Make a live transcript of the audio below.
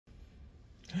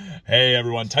Hey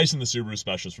everyone, Tyson the Subaru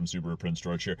Specialist from Subaru Prince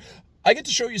George here. I get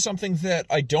to show you something that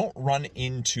I don't run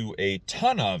into a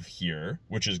ton of here,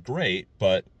 which is great,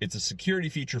 but it's a security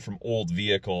feature from old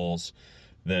vehicles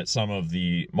that some of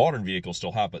the modern vehicles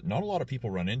still have, but not a lot of people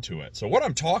run into it. So what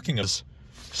I'm talking is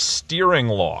steering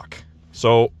lock.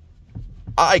 So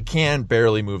I can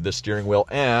barely move this steering wheel,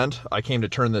 and I came to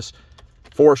turn this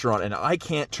Forester on, and I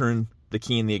can't turn the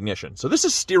key in the ignition. So this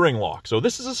is steering lock. So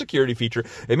this is a security feature.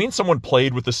 It means someone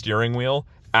played with the steering wheel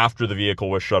after the vehicle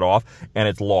was shut off and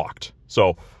it's locked.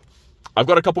 So I've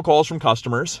got a couple calls from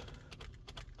customers.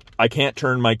 I can't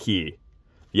turn my key.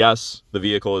 Yes, the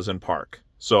vehicle is in park.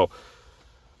 So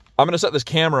I'm going to set this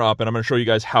camera up and I'm going to show you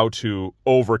guys how to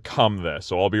overcome this.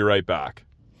 So I'll be right back.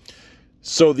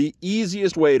 So the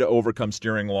easiest way to overcome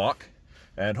steering lock,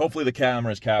 and hopefully the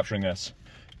camera is capturing this,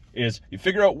 is you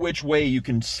figure out which way you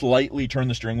can slightly turn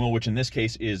the steering wheel, which in this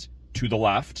case is to the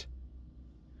left.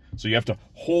 So you have to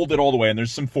hold it all the way, and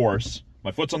there's some force.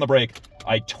 My foot's on the brake,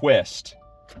 I twist,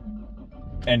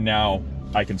 and now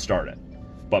I can start it.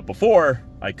 But before,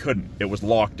 I couldn't. It was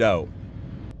locked out.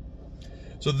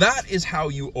 So that is how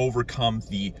you overcome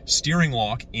the steering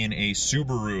lock in a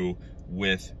Subaru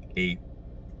with a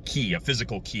key, a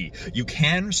physical key. You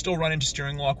can still run into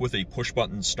steering lock with a push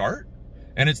button start,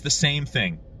 and it's the same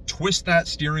thing. Twist that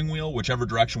steering wheel whichever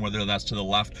direction, whether that's to the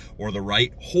left or the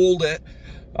right, hold it.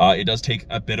 It does take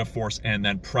a bit of force, and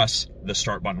then press the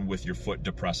start button with your foot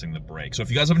depressing the brake. So if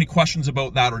you guys have any questions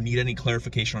about that or need any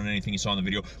clarification on anything you saw in the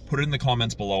video, put it in the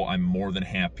comments below. I'm more than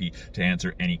happy to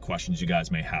answer any questions you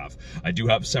guys may have. I do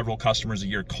have several customers a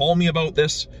year call me about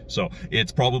this, so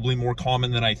it's probably more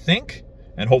common than I think,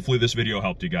 and hopefully this video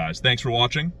helped you guys. Thanks for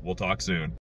watching. We'll talk soon.